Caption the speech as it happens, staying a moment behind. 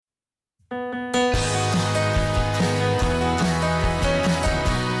Trouble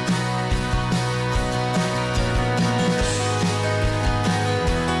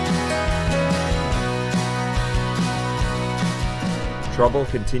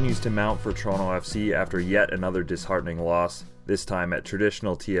continues to mount for Toronto FC after yet another disheartening loss, this time at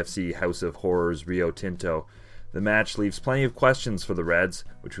traditional TFC House of Horrors Rio Tinto. The match leaves plenty of questions for the Reds,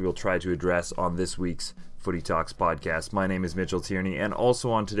 which we will try to address on this week's Footy Talks podcast. My name is Mitchell Tierney, and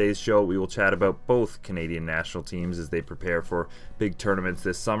also on today's show we will chat about both Canadian national teams as they prepare for big tournaments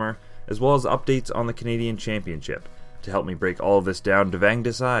this summer, as well as updates on the Canadian Championship. To help me break all of this down, Devang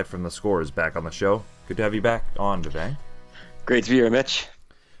Desai from The Score is back on the show. Good to have you back on, Devang. Great to be here, Mitch.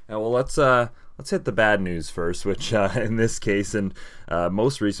 Well, let's hit the bad news first, which in this case and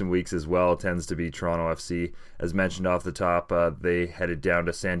most recent weeks as well tends to be Toronto FC. As mentioned off the top, they headed down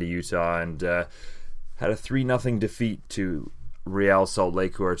to Sandy, Utah, and had a 3-0 defeat to Real Salt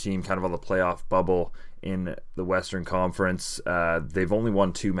Lake, who are a team kind of on the playoff bubble in the Western Conference. They've only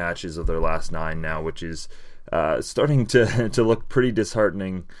won 2 matches of their last 9 now, which is starting to look pretty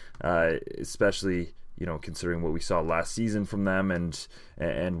disheartening, especially considering what we saw last season from them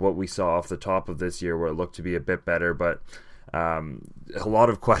and what we saw off the top of this year, where it looked to be a bit better. But a lot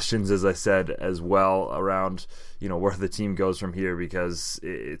of questions, as I said, as well around where the team goes from here, because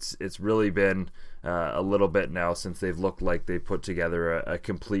it's really been a little bit now since they've looked like they put together a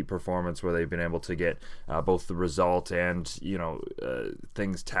complete performance where they've been able to get both the result and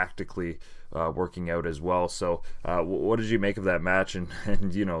things tactically working out as well. So what did you make of that match, and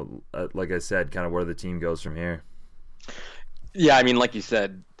like I said, kind of where the team goes from here? Yeah, I mean, like you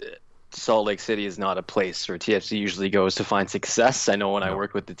said, Salt Lake City is not a place where TFC usually goes to find success. I know when I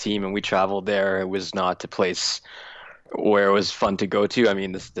worked with the team and we traveled there, it was not a place where it was fun to go to. I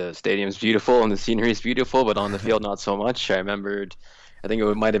mean, the stadium's beautiful and the scenery is beautiful, but on the field, not so much. I remembered, I think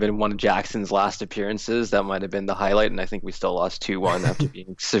it might have been one of Jackson's last appearances. That might have been the highlight, and I think we still lost 2-1 after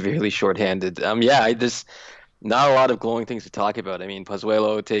being severely shorthanded. There's not a lot of glowing things to talk about. I mean,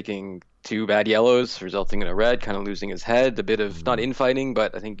 Pozuelo taking 2 bad yellows, resulting in a red, kind of losing his head, a bit of, not infighting,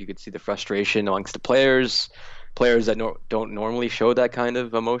 but I think you could see the frustration amongst the players that don't normally show that kind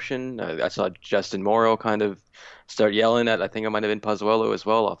of emotion. I saw Justin Morrow kind of start yelling at, I think it might have been Pozuelo as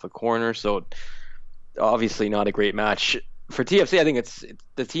well, off a corner. So obviously not a great match. For TFC, I think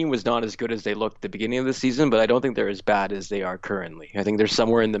the team was not as good as they looked at the beginning of the season, but I don't think they're as bad as they are currently. I think they're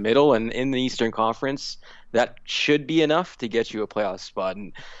somewhere in the middle, and in the Eastern Conference, that should be enough to get you a playoff spot.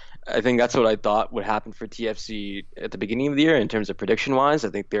 And I think that's what I thought would happen for TFC at the beginning of the year in terms of prediction-wise. I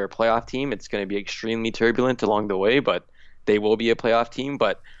think they're a playoff team. It's going to be extremely turbulent along the way, but they will be a playoff team.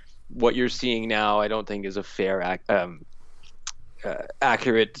 But what you're seeing now, I don't think is a fair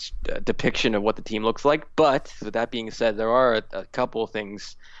accurate depiction of what the team looks like. But with that being said, there are a couple of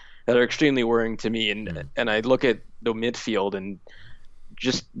things that are extremely worrying to me, and I look at the midfield and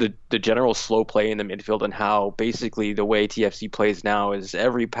just the general slow play in the midfield, and how basically the way TFC plays now is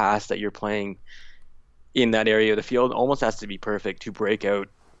every pass that you're playing in that area of the field almost has to be perfect to break out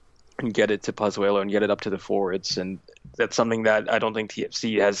and get it to Pozuelo and get it up to the forwards. And that's something that I don't think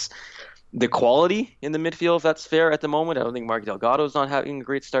TFC has the quality in the midfield, if that's fair, at the moment. I don't think Mark Delgado's not having a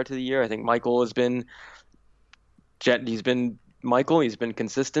great start to the year. I think Michael has been he's been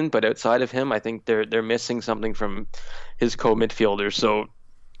consistent, but outside of him, I think they're missing something from his co-midfielders. So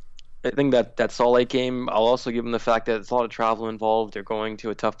I think that Salt Lake game, I'll also give them the fact that it's a lot of travel involved. They're going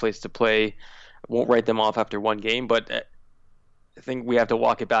to a tough place to play. I won't write them off after one game, but I think we have to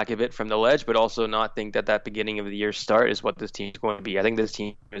walk it back a bit from the ledge, but also not think that beginning of the year start is what this team is going to be. I think this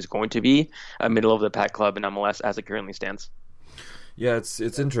team is going to be a middle of the pack club in MLS as it currently stands. Yeah, it's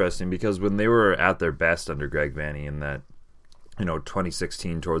interesting because when they were at their best under Greg Vanney in that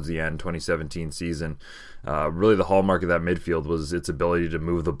 2016 towards the end, 2017 season, really the hallmark of that midfield was its ability to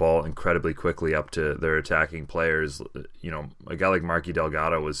move the ball incredibly quickly up to their attacking players. A guy like Marky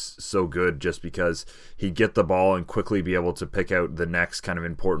Delgado was so good just because he'd get the ball and quickly be able to pick out the next kind of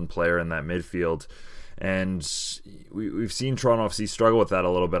important player in that midfield. And we've seen Toronto FC struggle with that a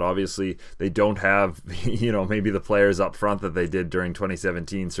little bit. Obviously, they don't have, maybe the players up front that they did during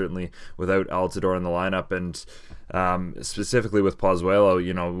 2017, certainly without Altidore in the lineup. And specifically with Pozuelo,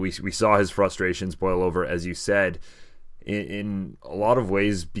 we saw his frustrations boil over, as you said, in a lot of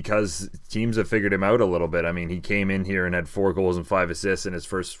ways because teams have figured him out a little bit. I mean, he came in here and had 4 goals and 5 assists in his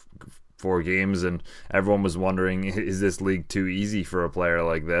first 4 games, and everyone was wondering, is this league too easy for a player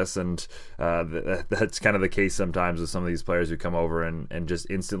like this? And that's kind of the case sometimes with some of these players who come over and just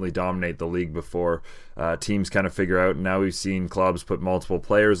instantly dominate the league before teams kind of figure out. And now we've seen clubs put multiple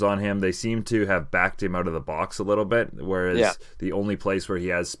players on him. They seem to have backed him out of the box a little bit, whereas the only place where he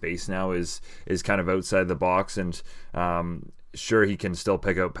has space now is kind of outside the box. And sure, he can still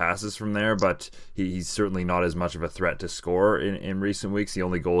pick out passes from there, but he's certainly not as much of a threat to score in recent weeks. The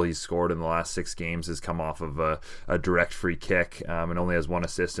only goal he's scored in the last 6 games has come off of a direct free kick, and only has 1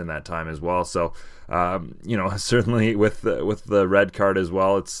 assist in that time as well. So, certainly with the red card as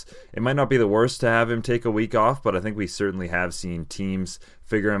well, it might not be the worst to have him take a week off, but I think we certainly have seen teams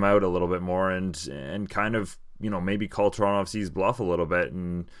figure him out a little bit more and kind of, maybe call Toronto FC's bluff a little bit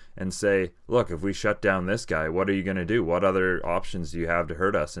and say, look, if we shut down this guy, what are you going to do? What other options do you have to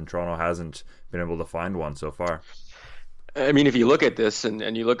hurt us? And Toronto hasn't been able to find one so far. I mean, if you look at this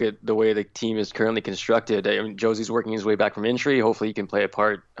and you look at the way the team is currently constructed, I mean, Josie's working his way back from injury. Hopefully he can play a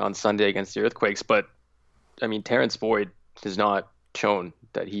part on Sunday against the Earthquakes. But, I mean, Terrence Boyd has not shown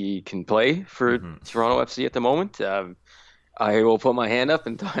that he can play for Toronto FC at the moment. I will put my hand up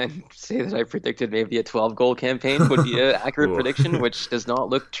and say that I predicted maybe a 12-goal campaign would be an accurate prediction, which does not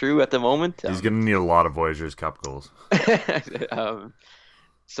look true at the moment. He's going to need a lot of Voyageurs Cup goals.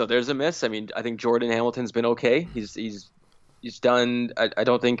 So there's a miss. I mean, I think Jordan Hamilton's been okay. He's done. I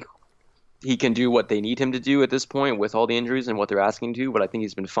don't think he can do what they need him to do at this point with all the injuries and what they're asking to, but I think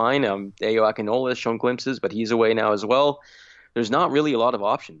he's been fine. Ayo Akinola has shown glimpses, but he's away now as well. There's not really a lot of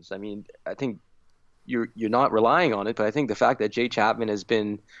options. I mean, I think you're not relying on it, but I think the fact that Jay Chapman has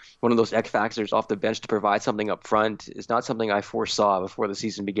been one of those X factors off the bench to provide something up front is not something I foresaw before the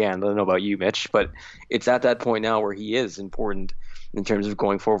season began. I don't know about you, Mitch, but it's at that point now where he is important in terms of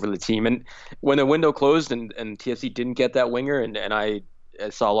going forward for the team. And when the window closed and TFC didn't get that winger, and I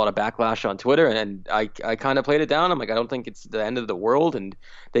saw a lot of backlash on Twitter, and I kind of played it down. I'm like, I don't think it's the end of the world, and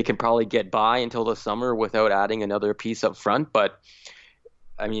they can probably get by until the summer without adding another piece up front. But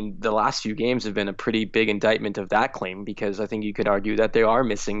I mean, the last few games have been a pretty big indictment of that claim, because I think you could argue that they are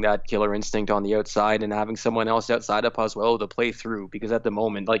missing that killer instinct on the outside and having someone else outside of Pozuelo to play through. Because at the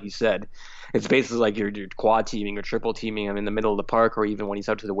moment, like you said, it's basically like you're quad teaming or triple teaming him in the middle of the park, or even when he's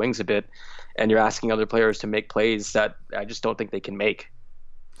out to the wings a bit, and you're asking other players to make plays that I just don't think they can make.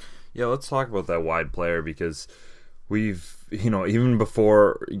 Yeah, let's talk about that wide player, because we've, even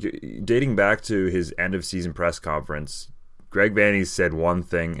before, dating back to his end of season press conference, Greg Vanney's said one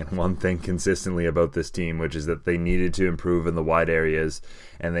thing and one thing consistently about this team, which is that they needed to improve in the wide areas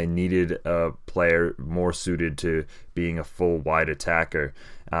and they needed a player more suited to being a full wide attacker.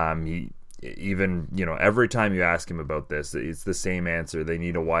 Every time you ask him about this, it's the same answer. They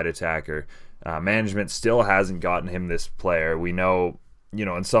need a wide attacker. Management still hasn't gotten him this player. We know,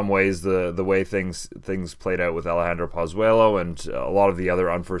 in some ways the way things played out with Alejandro Pozuelo and a lot of the other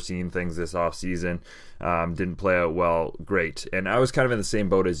unforeseen things this offseason didn't play out well. Great. And I was kind of in the same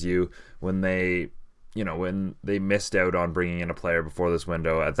boat as you when they missed out on bringing in a player before this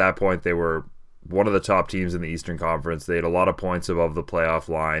window. At that point, they were one of the top teams in the Eastern Conference. They had a lot of points above the playoff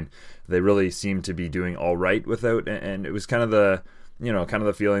line. They really seemed to be doing all right without, and it was kind of the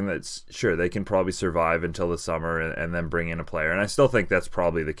feeling that, sure, they can probably survive until the summer and then bring in a player. And I still think that's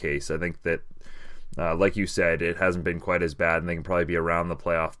probably the case. I think that, like you said, it hasn't been quite as bad, and they can probably be around the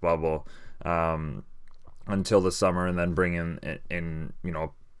playoff bubble until the summer, and then bring in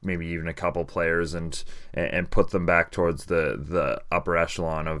maybe even a couple players and put them back towards the upper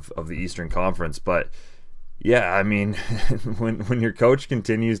echelon of the Eastern Conference. But yeah, I mean, when your coach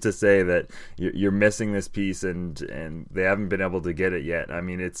continues to say that you're missing this piece and they haven't been able to get it yet, I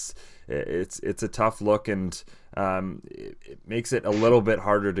mean, it's a tough look, and it makes it a little bit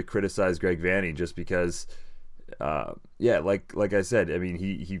harder to criticize Greg Vanney, just because, like I said, I mean,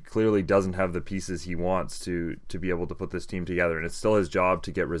 he clearly doesn't have the pieces he wants to be able to put this team together, and it's still his job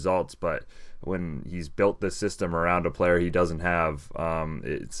to get results. But when he's built this system around a player he doesn't have,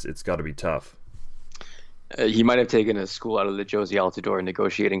 it's got to be tough. He might have taken a school out of the Josie Altidore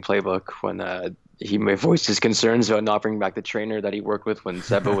negotiating playbook when he voiced his concerns about not bringing back the trainer that he worked with when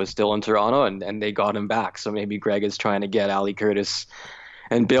Seba was still in Toronto, and they got him back. So maybe Greg is trying to get Ali Curtis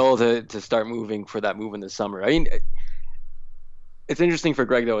and Bill to start moving for that move in the summer. I mean, it's interesting for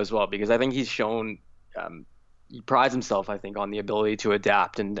Greg, though, as well, because I think he's shown he prides himself, I think, on the ability to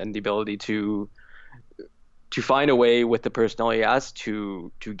adapt and the ability to find a way with the personnel he has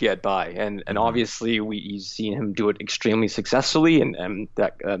to get by. And obviously you've seen him do it extremely successfully and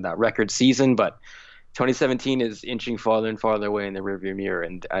that record season, but 2017 is inching farther and farther away in the rearview mirror.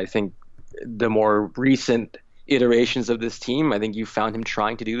 And I think the more recent iterations of this team. I think you found him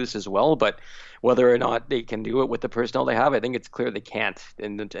trying to do this as well, but whether or not they can do it with the personnel they have, I think it's clear they can't.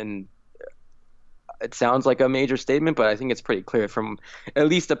 And it sounds like a major statement, but I think it's pretty clear from at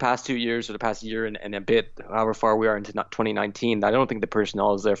least the past 2 years or the past year and a bit, however far we are into 2019. I don't think the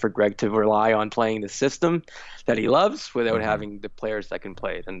personnel is there for Greg to rely on playing the system that he loves without having the players that can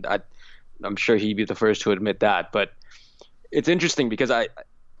play it. And I'm sure he'd be the first to admit that. But it's interesting because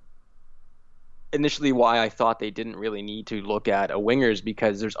initially why I thought they didn't really need to look at a wingers,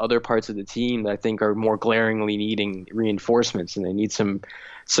 because there's other parts of the team that I think are more glaringly needing reinforcements and they need some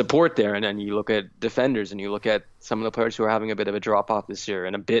support there. And then you look at defenders and you look at some of the players who are having a bit of a drop off this year,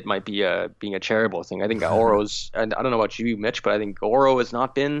 and a bit might be being a charitable thing. I think Oro's, and I don't know about you, Mitch, but I think Oro has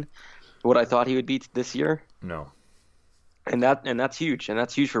not been what I thought he would be this year. No. And that's huge. And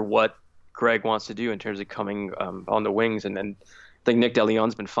that's huge for what Greg wants to do in terms of coming on the wings. And then I think Nick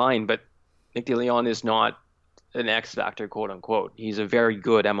DeLeon's been fine, but Nick DeLeon is not an X factor, quote unquote. He's a very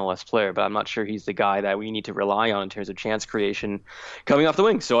good MLS player, but I'm not sure he's the guy that we need to rely on in terms of chance creation coming off the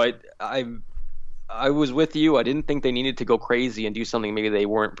wing. So I was with you. I didn't think they needed to go crazy and do something maybe they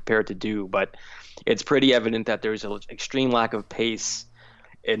weren't prepared to do, but it's pretty evident that there's an extreme lack of pace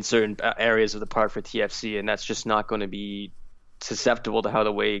in certain areas of the park for TFC, and that's just not going to be susceptible to how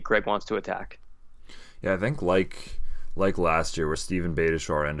the way Greg wants to attack. Yeah, I think like last year, where Steven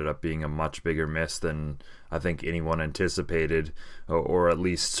Beitashour ended up being a much bigger miss than I think anyone anticipated, or at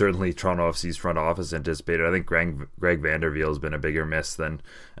least certainly Toronto FC's front office anticipated. I think Greg Vanderveel has been a bigger miss than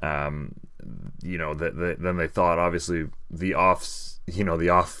than they thought. Obviously, the off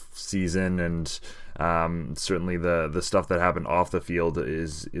season and certainly the stuff that happened off the field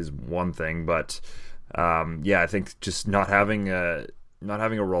is one thing, but I think just not having a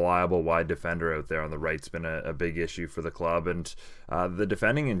reliable wide defender out there on the right's been a big issue for the club, and the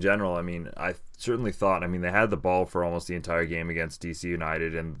defending in general. I mean, I certainly thought, they had the ball for almost the entire game against DC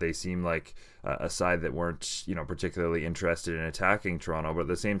United, and they seemed like a side that weren't, particularly interested in attacking Toronto. But at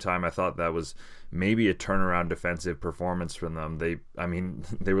the same time, I thought that was maybe a turnaround defensive performance from them. They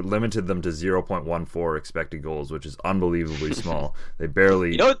were limited them to 0.14 expected goals, which is unbelievably small. They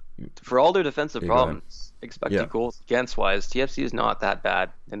barely, for all their defensive problems, expected goals against wise, TFC is not that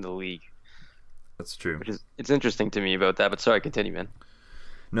bad in the league. That's true. It's interesting to me about that. But sorry, continue, man.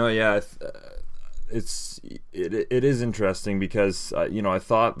 No, yeah, it is interesting because I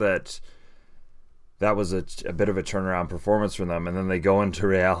thought that was a bit of a turnaround performance for them, and then they go into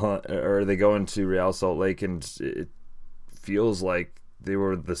Real Salt Lake, and it feels like they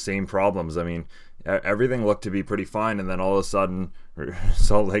were the same problems. I mean, everything looked to be pretty fine, and then all of a sudden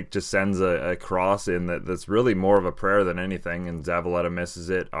Salt Lake just sends a cross in that's really more of a prayer than anything, and Zavaleta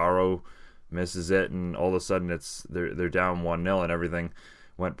misses it, Aro misses it, and all of a sudden they're down 1-0, and everything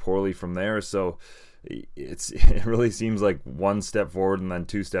went poorly from there. So it really seems like one step forward and then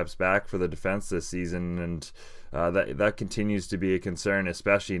two steps back for the defense this season, and that continues to be a concern,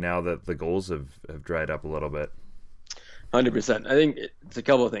 especially now that the goals have dried up a little bit. 100%. I think it's a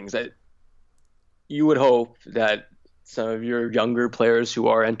couple of things. You would hope that some of your younger players who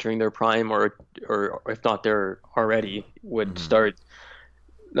are entering their prime, or if not they're already, would start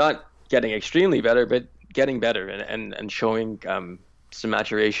not getting extremely better, but getting better and showing some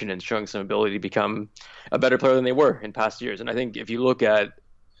maturation and showing some ability to become a better player than they were in past years. And I think if you look at,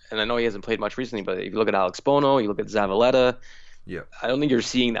 and I know he hasn't played much recently, but if you look at Alex Bono, you look at Zavaleta, I don't think you're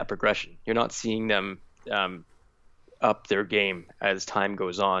seeing that progression. You're not seeing them up their game as time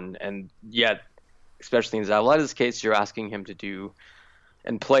goes on. And yet, especially in Zavaleta's case, you're asking him to do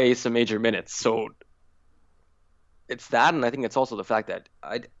and play some major minutes. So it's that, and I think it's also the fact that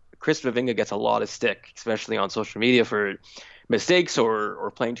Chris Mavinga gets a lot of stick, especially on social media, for mistakes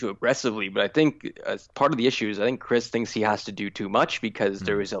or playing too aggressively. But I think as part of the issue is I think Chris thinks he has to do too much because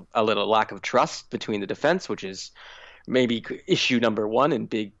there is a little lack of trust between the defense, which is maybe issue number one in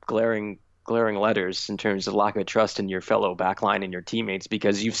big glaring letters in terms of lack of trust in your fellow backline and your teammates,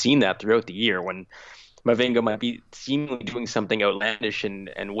 because you've seen that throughout the year when Mavinga might be seemingly doing something outlandish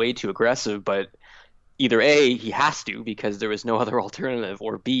and way too aggressive, but either A, he has to because there is no other alternative,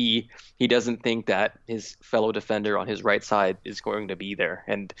 or B, he doesn't think that his fellow defender on his right side is going to be there.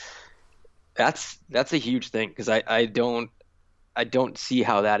 And that's a huge thing, because I don't see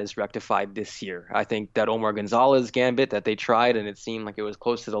how that is rectified this year. I think that Omar Gonzalez gambit that they tried and it seemed like it was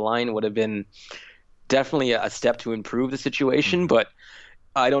close to the line would have been definitely a step to improve the situation, but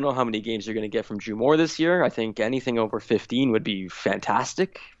I don't know how many games you're going to get from Drew Moore this year. I think anything over 15 would be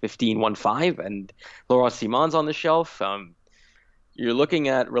fantastic. 15-1-5, and Laurent Simon's on the shelf. You're looking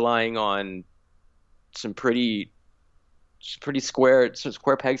at relying on some pretty pretty square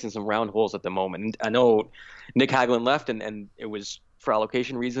pegs and some round holes at the moment. And I know Nick Hagglund left, and it was for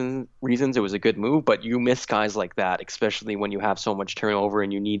allocation reasons. It was a good move, but you miss guys like that, especially when you have so much turnover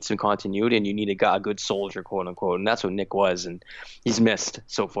and you need some continuity and you need a good soldier, quote unquote. And that's what Nick was, and he's missed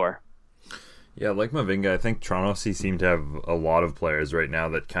so far. Yeah, like Mavinga, I think Toronto FC seem to have a lot of players right now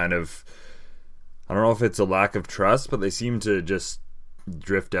that kind of, I don't know if it's a lack of trust, but they seem to just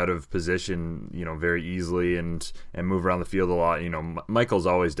drift out of position, very easily and move around the field a lot. Michael's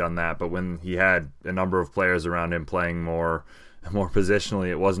always done that, but when he had a number of players around him playing more positionally,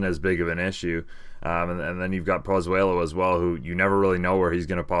 it wasn't as big of an issue. And then you've got Pozuelo as well, who you never really know where he's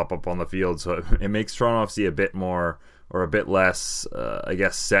going to pop up on the field. So it makes Toronto FC a bit more or a bit less, I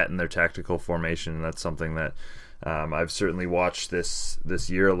guess, set in their tactical formation. And that's something that I've certainly watched this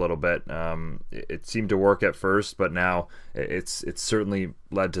year a little bit. It seemed to work at first, but now it's certainly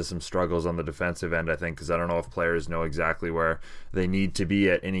led to some struggles on the defensive end, I think, because I don't know if players know exactly where they need to be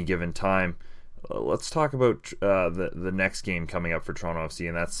at any given time. Let's talk about the next game coming up for Toronto FC,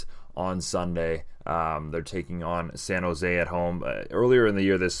 and that's on Sunday. They're taking on San Jose at home. Earlier in the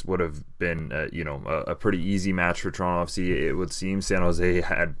year, this would have been a pretty easy match for Toronto FC. It would seem San Jose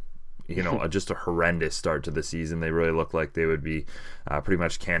had just a horrendous start to the season. They really looked like they would be pretty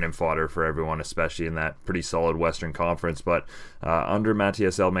much cannon fodder for everyone, especially in that pretty solid Western Conference. But under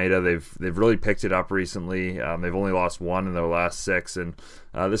Matias Almeida, they've really picked it up recently. They've only lost one in their last 6, and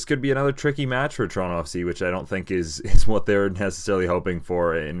this could be another tricky match for Toronto FC, which I don't think is what they're necessarily hoping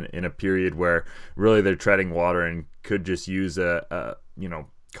for in a period where really they're treading water and could just use a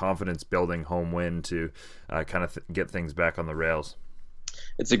confidence building home win to kind of get things back on the rails.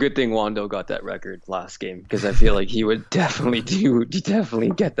 It's a good thing Wando got that record last game, because I feel like he would definitely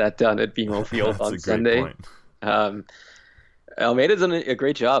get that done at BMO Field on Sunday. Almeida's done a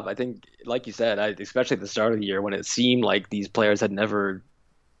great job. I think, like you said, especially at the start of the year when it seemed like these players had never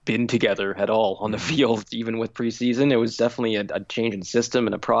been together at all on the field, even with preseason. It was definitely a change in system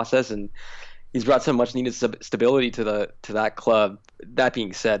and a process, and he's brought some much needed stability to that club. That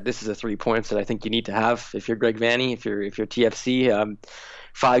being said, this is a 3 points that I think you need to have if you're Greg Vanney, if you're TFC.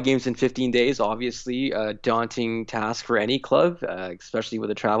 5 games in 15 days, obviously a daunting task for any club, especially with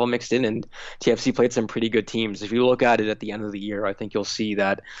the travel mixed in. And TFC played some pretty good teams. If you look at it at the end of the year, I think you'll see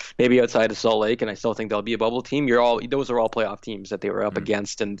that maybe outside of Salt Lake, and I still think they'll be a bubble team. Those are all playoff teams that they were up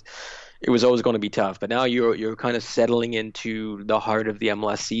against, and it was always going to be tough. But now you're kind of settling into the heart of the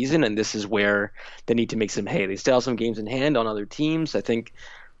MLS season, and this is where they need to make some hay. They still have some games in hand on other teams. I think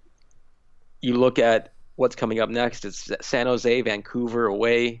you look at what's coming up next. It's San Jose, Vancouver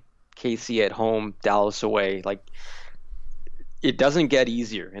away, KC at home, Dallas away. Like, it doesn't get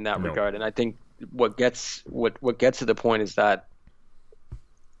easier in that regard. And I think what gets to the point is that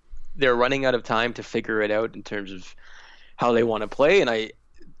they're running out of time to figure it out in terms of how they want to play. And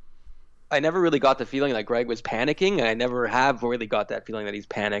I never really got the feeling that Greg was panicking, and I never have really got that feeling that he's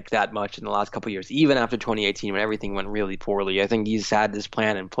panicked that much in the last couple of years, even after 2018 when everything went really poorly. I think he's had this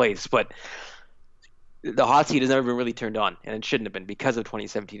plan in place, but the hot seat has never been really turned on, and it shouldn't have been, because of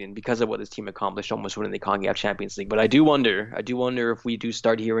 2017 and because of what this team accomplished, almost winning the CONCACAF Champions League. But I do wonder if we do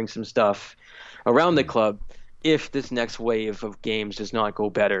start hearing some stuff around the club if this next wave of games does not go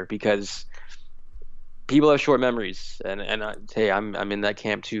better, because people have short memories, and hey, I'm in that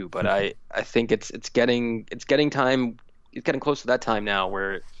camp too. But I think it's getting time. It's getting close to that time now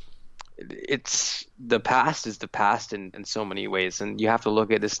where it's the past is the past in so many ways, and you have to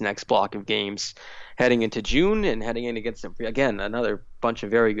look at this next block of games heading into June and heading in against, again, another bunch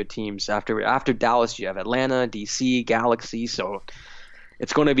of very good teams. After Dallas, you have Atlanta, DC, Galaxy. So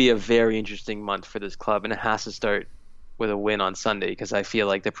it's going to be a very interesting month for this club, and it has to start with a win on Sunday, because I feel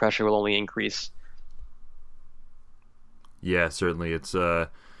like the pressure will only increase. Yeah, certainly. It's a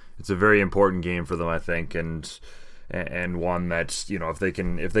very important game for them, I think, and one that, if they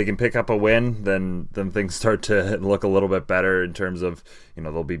can pick up a win, then things start to look a little bit better in terms of,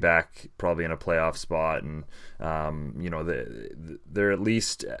 they'll be back probably in a playoff spot, and they're at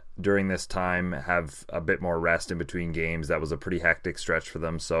least during this time have a bit more rest in between games. That was a pretty hectic stretch for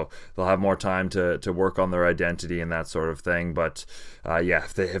them, so they'll have more time to work on their identity and that sort of thing. But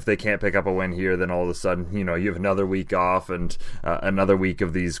if they can't pick up a win here, then all of a sudden you have another week off and another week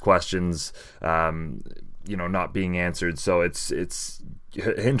of these questions not being answered. So it's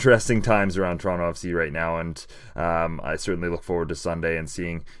interesting times around Toronto FC right now, and I certainly look forward to Sunday and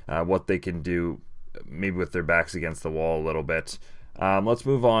seeing what they can do, maybe with their backs against the wall a little bit. Let's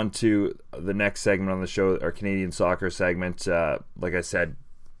move on to the next segment on the show, our Canadian soccer segment. Like I said,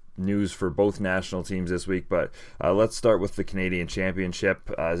 news for both national teams this week, but let's start with the Canadian Championship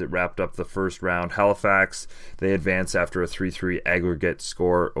as it wrapped up the first round. Halifax, they advanced after a 3-3 aggregate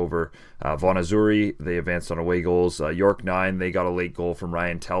score over Vaughan Azzurri. They advanced on away goals. York 9, they got a late goal from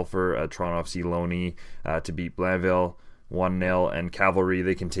Ryan Telfer, Toronto FC loanee, to beat Blainville 1-0, and Cavalry,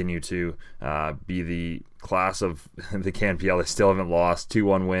 they continue to be the class of the CanPL. They still haven't lost.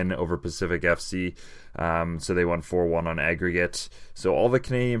 2-1 win over Pacific FC. So they won 4-1 on aggregate. So all the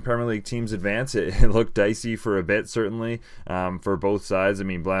Canadian Premier League teams advance. It looked dicey for a bit, certainly, for both sides. I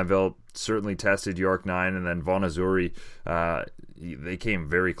mean, Blainville certainly tested York 9, and then Vaughan Azzurri, they came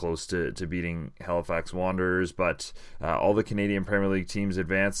very close to beating Halifax Wanderers, but all the Canadian Premier League teams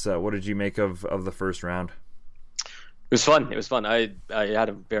advance. What did you make of the first round? It was fun. It was fun. I had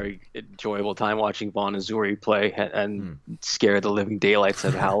a very enjoyable time watching Vaughan Azzurri play and scare the living daylights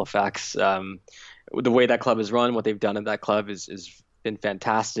out of Halifax. The way that club is run, what they've done in that club is been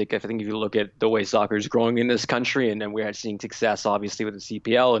fantastic. I think if you look at the way soccer is growing in this country, and then we're seeing success obviously with the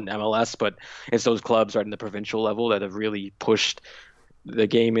CPL and MLS, but it's those clubs right in the provincial level that have really pushed the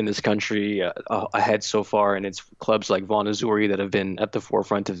game in this country ahead so far, and it's clubs like Vaughan Azzurri that have been at the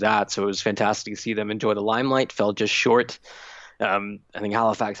forefront of that. So it was fantastic to see them enjoy the limelight. Fell just short. I think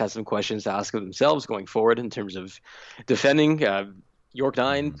Halifax has some questions to ask of themselves going forward in terms of defending. York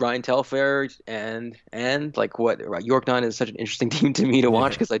 9, Ryan Telfair, and like what York 9 is such an interesting team to me to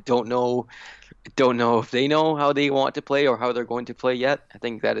watch because I don't know if they know how they want to play or how they're going to play yet. I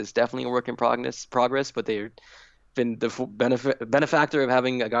think that is definitely a work in progress, but they've been the benefactor of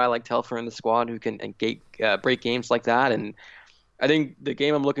having a guy like Telfair in the squad who can break games like that. And I think the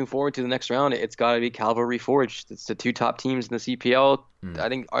game I'm looking forward to the next round, it's got to be Cavalry Forge. It's the two top teams in the CPL. I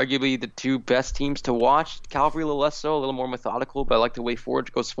think arguably the two best teams to watch. Cavalry a little less so, a little more methodical, but I like the way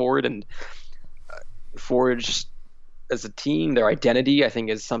Forge goes forward. And Forge as a team, their identity, I think,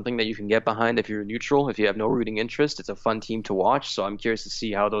 is something that you can get behind if you're neutral, if you have no rooting interest. It's a fun team to watch. So I'm curious to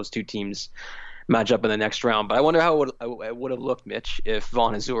see how those two teams match up in the next round. But I wonder how it would have looked, Mitch, if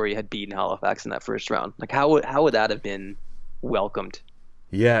Vaughan Azzurri had beaten Halifax in that first round. Like how would that have been welcomed?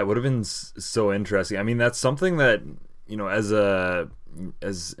 Yeah, it would have been so interesting. I mean, that's something that, you know, as a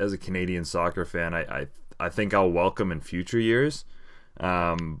Canadian soccer fan, I think I'll welcome in future years.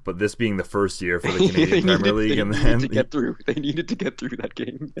 But this being the first year for the Canadian Premier League, they needed to get through that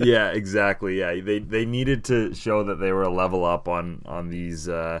game. Yeah, exactly. Yeah, they needed to show that they were a level up on these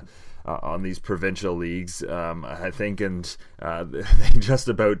provincial leagues, I think, and they just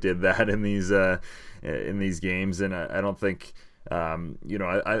about did that in these games. And I don't think,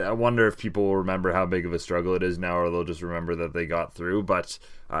 I wonder if people will remember how big of a struggle it is now, or they'll just remember that they got through. But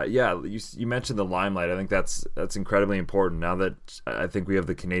you mentioned the limelight. I think that's incredibly important now that I think we have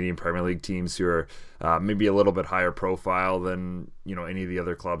the Canadian Premier League teams who are maybe a little bit higher profile than any of the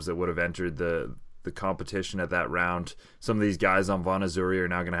other clubs that would have entered the competition at that round. Some of these guys on Vaughan Azzurri are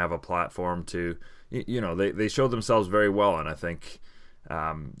now going to have a platform to, they showed themselves very well, and I think,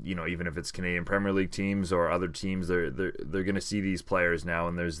 even if it's Canadian Premier League teams or other teams, they're going to see these players now,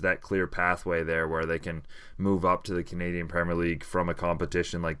 and there's that clear pathway there where they can move up to the Canadian Premier League from a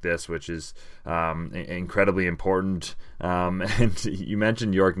competition like this, which is incredibly important. And you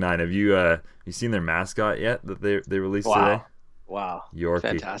mentioned York 9. Have you seen their mascot yet that they released today? Wow, Yorkie.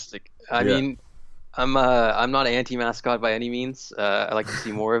 Fantastic. I mean, I'm not an anti-mascot by any means. I like to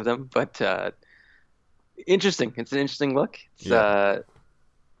see more of them, but interesting. It's an interesting look.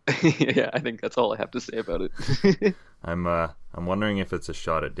 I think that's all I have to say about it. I'm wondering if it's a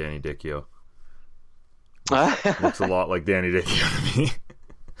shot at Danny Dichio. Looks a lot like Danny Dichio to me.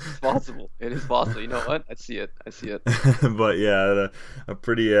 It's possible. It is possible. You know what? I see it. But yeah, a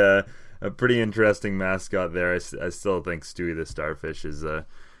pretty interesting mascot there. I still think Stewie the Starfish is the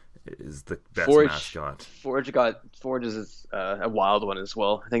best mascot. Forge is a wild one as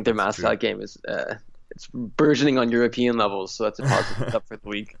well. I think their mascot game is it's burgeoning on European levels, so that's a positive stuff for the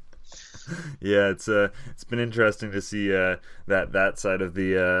league. Yeah, it's been interesting to see that side of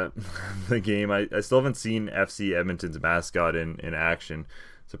the game. I still haven't seen FC Edmonton's mascot in action.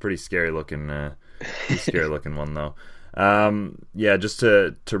 It's a pretty scary looking one though. Just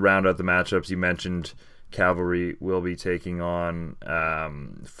to round out the matchups, you mentioned Cavalry will be taking on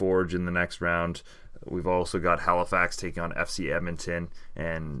Forge in the next round. We've also got Halifax taking on FC Edmonton,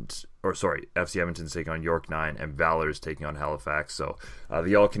 FC Edmonton's taking on York 9, and Valor's taking on Halifax. So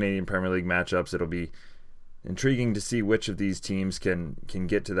the All-Canadian Premier League matchups, it'll be intriguing to see which of these teams can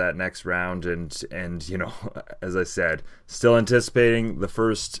get to that next round. And as I said, still anticipating the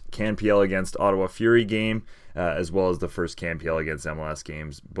first CanPL against Ottawa Fury game, as well as the first CanPL against MLS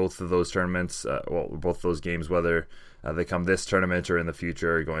games. Both of those tournaments, both those games, whether they come this tournament or in the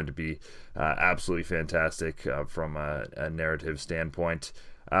future are going to be absolutely fantastic from a narrative standpoint.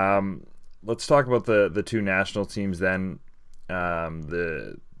 Let's talk about the two national teams then.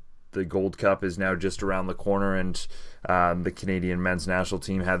 The Gold Cup is now just around the corner, and the Canadian men's national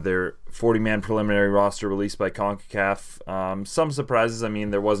team had their 40-man preliminary roster released by CONCACAF. Some surprises. I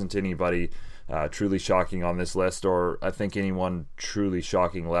mean, there wasn't anybody truly shocking on this list, or I think anyone truly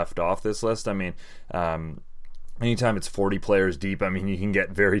shocking left off this list. I mean, anytime it's 40 players deep, I mean, you can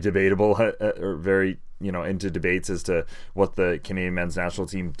get very debatable or very into debates as to what the Canadian men's national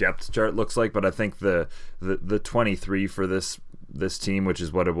team depth chart looks like. But I think the 23 for this team, which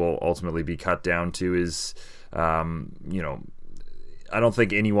is what it will ultimately be cut down to, is I don't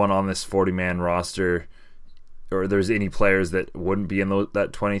think anyone on this 40-man roster, or there's any players that wouldn't be in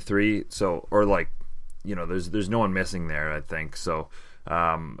that 23. So, or there's no one missing there, I think. So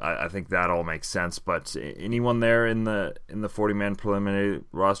I think that all makes sense. But anyone there in the 40-man preliminary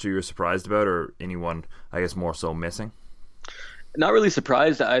roster you're surprised about, or anyone, I guess, more so missing? Not really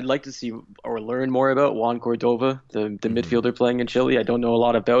surprised. I'd like to see or learn more about Juan Cordova, the midfielder playing in Chile. I don't know a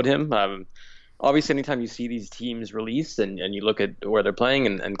lot about him. Obviously, anytime you see these teams released and you look at where they're playing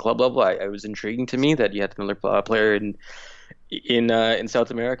and club level, it was intriguing to me that you had another player in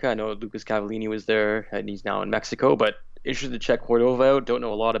South America. I know Lucas Cavallini was there, and he's now in Mexico. But interested to check Cordova out. Don't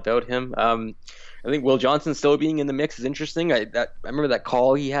know a lot about him. I think Will Johnson still being in the mix is interesting. I remember that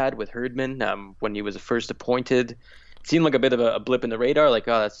call he had with Herdman when he was first appointed. It seemed like a bit of a blip in the radar, like,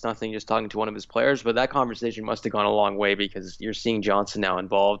 oh, that's nothing, just talking to one of his players. But that conversation must have gone a long way, because you're seeing Johnson now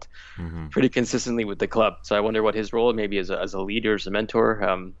involved pretty consistently with the club. So I wonder what his role maybe as a leader, as a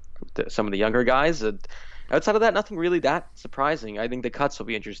mentor, some of the younger guys. Outside of that, nothing really that surprising. I think the cuts will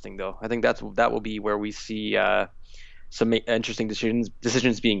be interesting, though. I think that will be where we see some interesting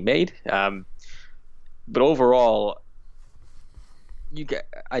decisions being made. But overall,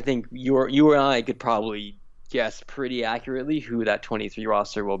 I think you and I could probably guess pretty accurately who that 23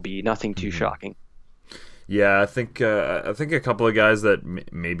 roster will be. Nothing too shocking. Yeah, I think a couple of guys that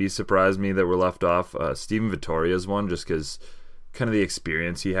maybe surprised me that were left off. Steven Vittoria is one, just because kind of the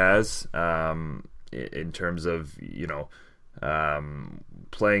experience he has in terms of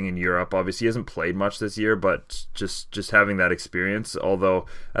playing in Europe. Obviously, he hasn't played much this year, but just having that experience. Although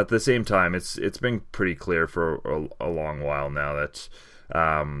at the same time, it's been pretty clear for a long while now that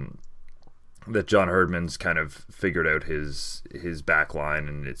John Herdman's kind of figured out his back line,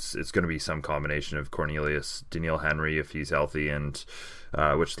 and it's going to be some combination of Cornelius, Daniil Henry if he's healthy, and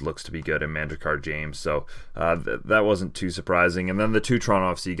which looks to be good, and Mandrakar James. So that wasn't too surprising. And then the two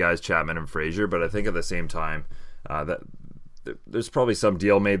Toronto FC guys, Chapman and Frazier. But I think at the same time that there's probably some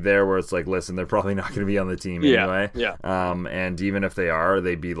deal made there where it's like, listen, they're probably not going to be on the team anyway. Yeah. And even if they are,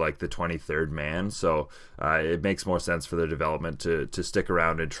 they'd be like the 23rd man. So it makes more sense for their development to stick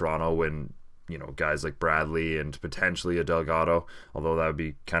around in Toronto when guys like Bradley and potentially a Delgado, although that would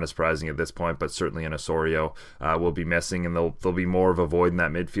be kind of surprising at this point, but certainly an Osorio will be missing, and there'll be more of a void in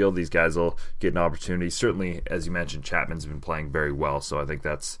that midfield. These guys will get an opportunity. Certainly, as you mentioned, Chapman's been playing very well, so I think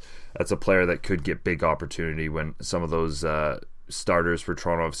that's a player that could get big opportunity when some of those starters for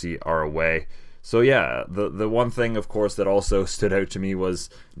Toronto FC are away. So yeah, the one thing, of course, that also stood out to me was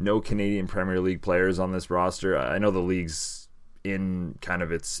no Canadian Premier League players on this roster. I know the league's in kind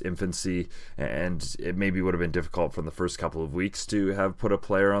of its infancy, and it maybe would have been difficult from the first couple of weeks to have put a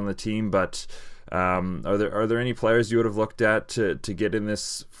player on the team, but are there any players you would have looked at to get in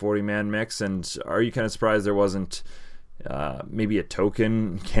this 40-man mix? And are you kind of surprised there wasn't maybe a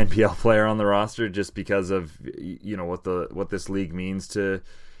token CanPL player on the roster, just because of what this league means to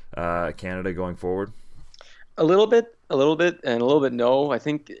Canada going forward? A little bit, and a little bit no. I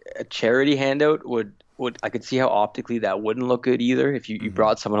think a charity handout would I could see how optically that wouldn't look good either if you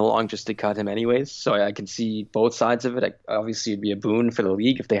brought someone along just to cut him anyways. So I can see both sides of it. Obviously, it'd be a boon for the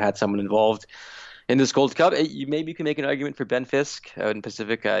league if they had someone involved in this Gold Cup. Maybe you can make an argument for Ben Fisk out in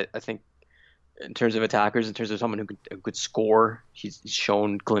Pacific. I think in terms of attackers, in terms of someone who could score, he's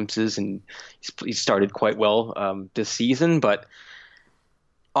shown glimpses, and he's started quite well this season. But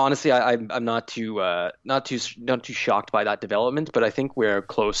honestly, I'm not too shocked by that development, but I think we're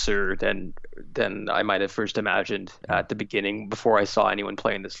closer than I might have first imagined at the beginning before I saw anyone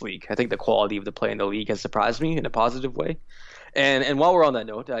play in this league. I think the quality of the play in the league has surprised me in a positive way. And while we're on that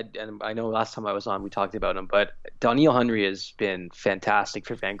note, I know last time I was on we talked about him, but Daniil Henry has been fantastic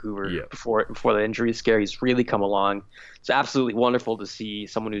for Vancouver before the injury scare. He's really come along. It's absolutely wonderful to see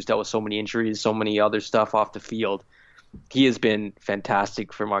someone who's dealt with so many injuries, so many other stuff off the field. He has been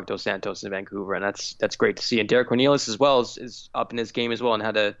fantastic for Marc Dos Santos in Vancouver, and that's great to see. And Derek Cornelius as well is up in his game as well, and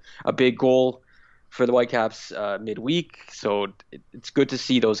had a big goal for the Whitecaps midweek. So it's good to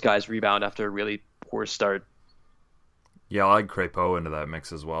see those guys rebound after a really poor start. Yeah, I like Crépeau into that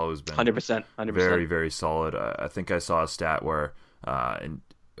mix as well, who's been 100%. very, very solid. I think I saw a stat where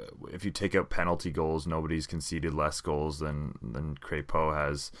if you take out penalty goals, nobody's conceded less goals than Crépeau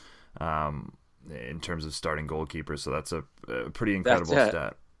has in terms of starting goalkeepers. So that's a pretty incredible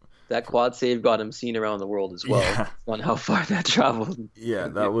stat. That quad save got him seen around the world as well. Yeah. On how far that traveled. Yeah,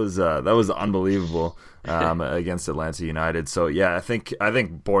 that was unbelievable against Atlanta United. So yeah, I think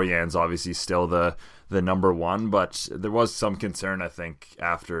Borjan's obviously still the number one, but there was some concern, I think,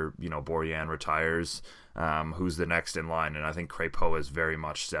 after Borjan retires, who's the next in line, and I think Crépeau has very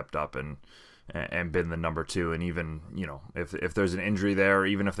much stepped up and been the number two. And even if there's an injury there, or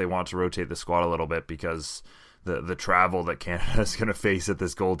even if they want to rotate the squad a little bit, because the travel that Canada is going to face at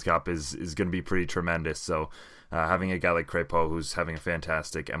this Gold Cup is going to be pretty tremendous. So having a guy like Crépeau who's having a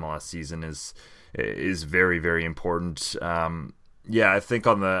fantastic MLS season is very, very important. Yeah, I think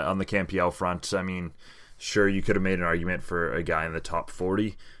on the Campiel front, I mean, sure, you could have made an argument for a guy in the top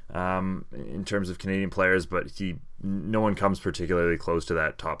 40 in terms of Canadian players, but no one comes particularly close to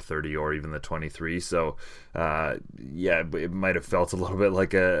that top 30 or even the 23. So yeah, it might have felt a little bit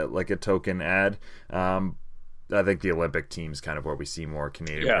like a token ad. I think the Olympic team's kind of where we see more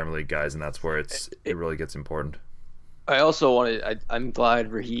Canadian Premier League guys, and that's where it really gets important. I also I'm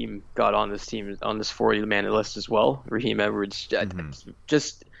glad Raheem got on this team, on this 40-man list as well. Raheem Edwards,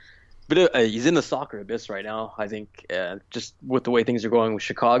 just he's in the soccer abyss right now. I think just with the way things are going with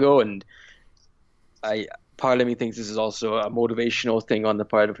Chicago, and part of me thinks this is also a motivational thing on the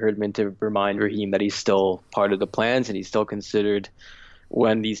part of Herdman to remind Raheem that he's still part of the plans and he's still considered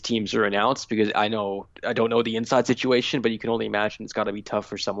when these teams are announced, because I don't know the inside situation, but you can only imagine it's got to be tough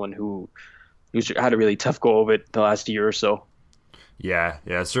for someone who's had a really tough go of it the last year or so. Yeah,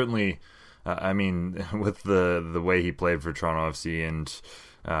 certainly. I mean, with the way he played for Toronto FC,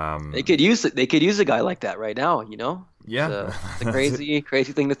 and they could use a guy like that right now. Yeah, it's a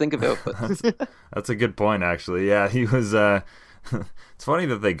crazy thing to think about. But that's a good point, actually. Yeah, he was. It's funny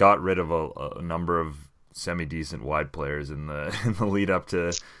that they got rid of a number of semi-decent wide players in the lead up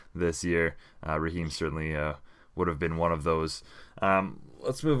to this year. Raheem certainly would have been one of those.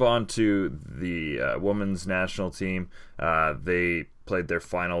 Let's move on to the women's national team. They played their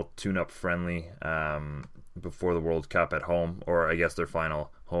final tune-up friendly before the World Cup at home, or I guess their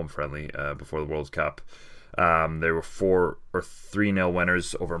final home friendly before the World Cup. They were 3-0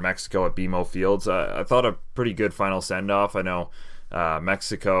 winners over Mexico at BMO Fields. I thought a pretty good final send-off. I know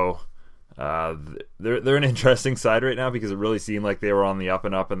Mexico, they're an interesting side right now, because it really seemed like they were on the up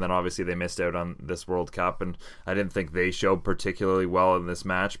and up, and then obviously they missed out on this World Cup, and I didn't think they showed particularly well in this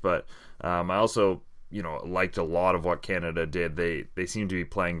match. But I also liked a lot of what Canada did. They seemed to be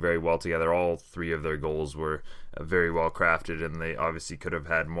playing very well together. All three of their goals were very well crafted, and they obviously could have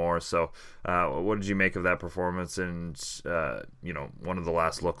had more. So what did you make of that performance, and one of the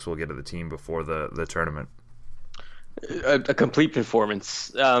last looks we'll get at the team before the tournament? A complete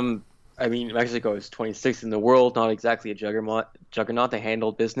performance. I mean, Mexico is 26th in the world, not exactly a juggernaut. They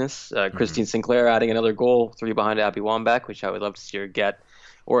handled business. Christine Sinclair adding another goal, 3 behind Abby Wambach, which I would love to see her get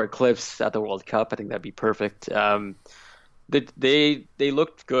or eclipse at the World Cup. I think that'd be perfect. They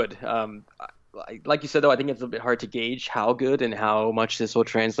looked good. Like you said, though, I think it's a bit hard to gauge how good and how much this will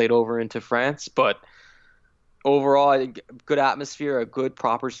translate over into France. But overall, I think good atmosphere, a good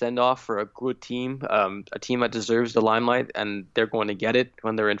proper send-off for a good team, a team that deserves the limelight, and they're going to get it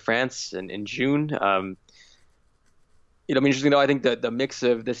when they're in France in June. Interesting though, I think that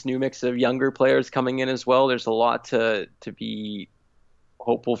this new mix of younger players coming in as well, there's a lot to be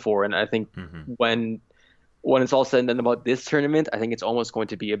hopeful for, and I think when it's all said and done about this tournament, I think it's almost going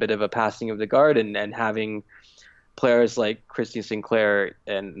to be a bit of a passing of the guard, and having players like Christine Sinclair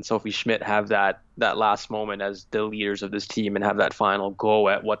and Sophie Schmidt have that last moment as the leaders of this team and have that final go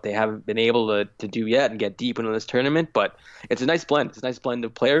at what they haven't been able to do yet and get deep into this tournament. But it's a nice blend. It's a nice blend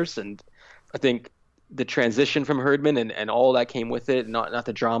of players, and I think the transition from Herdman and all that came with it, not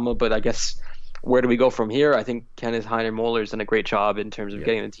the drama, but I guess where do we go from here? I think Kenneth Heiner-Moller's done a great job in terms of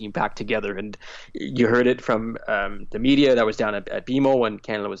getting the team back together, and you heard it from the media that was down at BMO when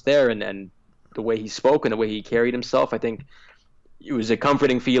Canada was there, and the way he spoke and the way he carried himself. I think it was a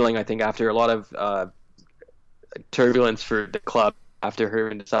comforting feeling, I think, after a lot of turbulence for the club after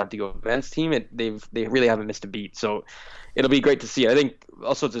Herman decided to go to the men's team. They really haven't missed a beat. So it'll be great to see. I think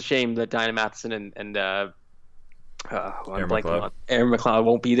also it's a shame that Dinah Matheson and Aaron McLeod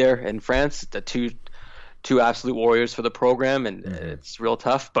won't be there in France. The two absolute warriors for the program, and it's real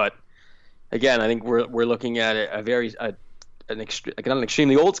tough. But again, I think we're looking at a not an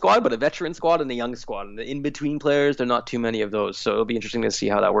extremely old squad, but a veteran squad and a young squad. And the in-between players, there are not too many of those. So it'll be interesting to see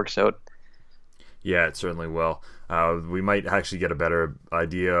how that works out. Yeah, it certainly will. We might actually get a better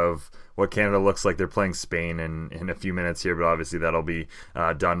idea of what Canada looks like. They're playing Spain in a few minutes here, but obviously that'll be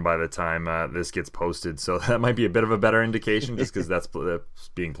done by the time this gets posted. So that might be a bit of a better indication, just because that's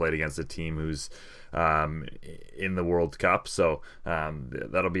being played against a team who's in the World Cup. So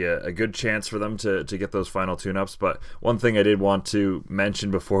that'll be a good chance for them to get those final tune-ups. But one thing I did want to mention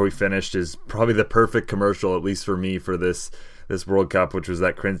before we finished is probably the perfect commercial, at least for me, for this World Cup, which was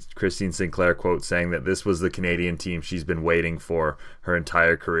that Christine Sinclair quote saying that this was the Canadian team she's been waiting for her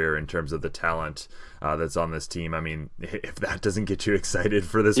entire career in terms of the talent that's on this team. I mean, if that doesn't get you excited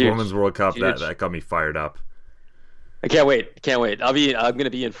for this Women's World Cup, that got me fired up. I can't wait. I'm going to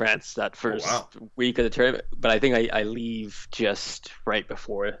be in France that first week of the tournament, but I think I leave just right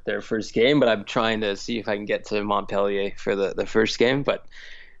before their first game, but I'm trying to see if I can get to Montpellier for the first game, but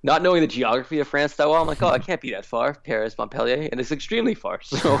not knowing the geography of France that well, I'm like, I can't be that far, Paris, Montpellier, and it's extremely far,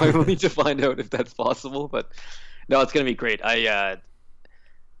 so I will need to find out if that's possible, but no, it's going to be great.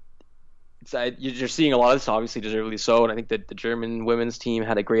 You're seeing a lot of this, obviously deservedly so, and I think that the German women's team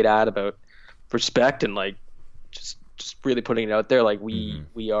had a great ad about respect and like just really putting it out there, like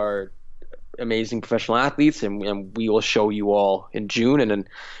we are amazing professional athletes, and we will show you all in June. And then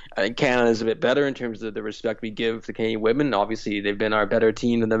I think Canada is a bit better in terms of the respect we give the Canadian women. Obviously, they've been our better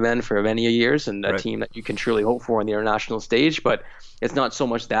team than the men for many years, and a team that you can truly hope for on the international stage. But it's not so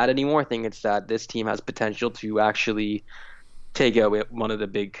much that anymore. I think it's that this team has potential to actually take out one of the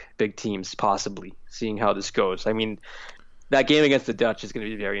big teams, possibly, seeing how this goes. I mean, that game against the Dutch is going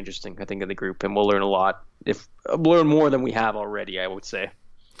to be very interesting, I think, in the group, and we'll learn a lot. Learn more than we have already, I would say.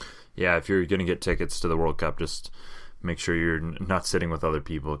 Yeah, if you're going to get tickets to the World Cup, just make sure you're not sitting with other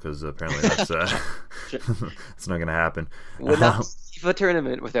people, because apparently that's that's not going to happen. Would not leave a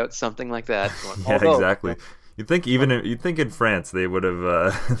tournament without something like that. Exactly. You'd think in France they would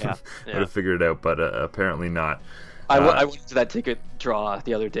have figured it out, but apparently not. I went to that ticket draw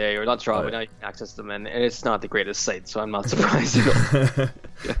the other day, or not draw, but I accessed them, and it's not the greatest site, so I'm not surprised at all.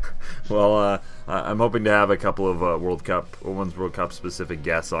 Well, I'm hoping to have a couple of Women's World Cup specific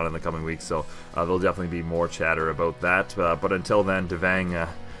guests on in the coming weeks, so there'll definitely be more chatter about that. But until then, Devang,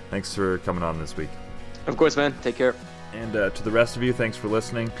 thanks for coming on this week. Of course, man. Take care. And to the rest of you, thanks for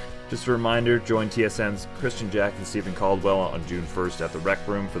listening. Just a reminder, join TSN's Christian Jack and Stephen Caldwell on June 1st at the Rec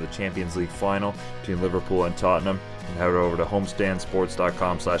Room for the Champions League final between Liverpool and Tottenham. And head over to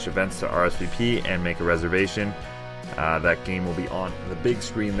homestandsports.com/events to RSVP and make a reservation. That game will be on the big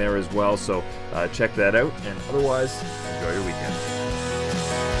screen there as well, so check that out. And otherwise, enjoy your weekend.